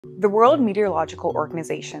The World Meteorological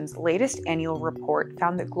Organization's latest annual report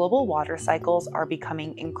found that global water cycles are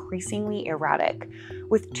becoming increasingly erratic,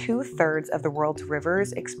 with 2/3 of the world's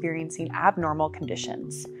rivers experiencing abnormal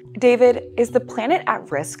conditions. David, is the planet at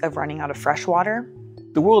risk of running out of fresh water?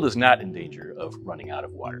 The world is not in danger of running out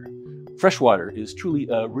of water. Fresh water is truly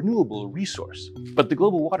a renewable resource, but the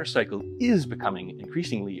global water cycle is becoming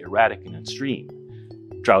increasingly erratic and extreme.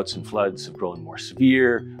 Droughts and floods have grown more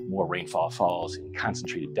severe, more rainfall falls in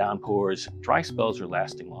concentrated downpours, dry spells are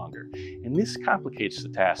lasting longer, and this complicates the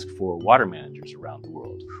task for water managers around the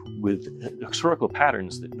world. With historical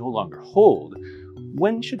patterns that no longer hold,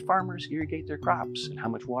 when should farmers irrigate their crops and how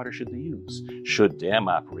much water should they use? Should dam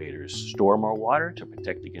operators store more water to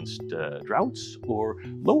protect against droughts or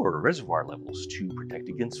lower reservoir levels to protect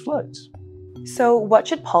against floods? So, what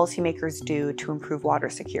should policymakers do to improve water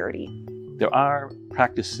security? There are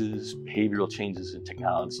practices, behavioral changes, and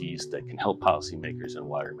technologies that can help policymakers and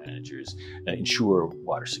water managers ensure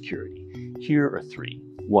water security. Here are three.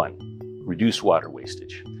 1, reduce water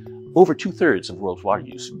wastage. Over 2/3 of the world's water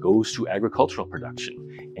use goes to agricultural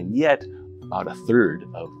production, and yet about 1/3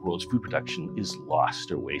 of the world's food production is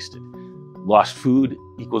lost or wasted. Lost food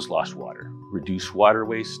equals lost water. Reduce water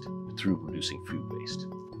waste through reducing food waste.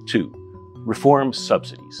 2, reform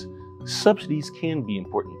subsidies. Subsidies can be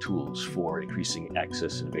important tools for increasing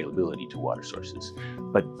access and availability to water sources,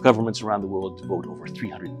 but governments around the world devote over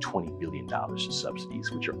 $320 billion to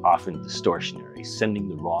subsidies, which are often distortionary, sending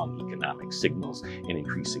the wrong economic signals and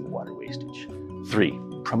increasing water wastage. 3,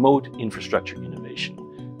 promote infrastructure innovation.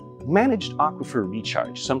 Managed aquifer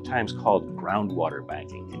recharge, sometimes called groundwater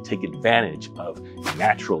banking, can take advantage of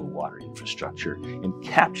natural water infrastructure and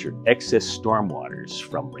capture excess stormwaters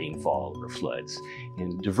from rainfall or floods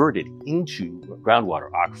and divert it into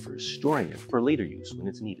groundwater aquifers, storing it for later use when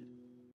it's needed.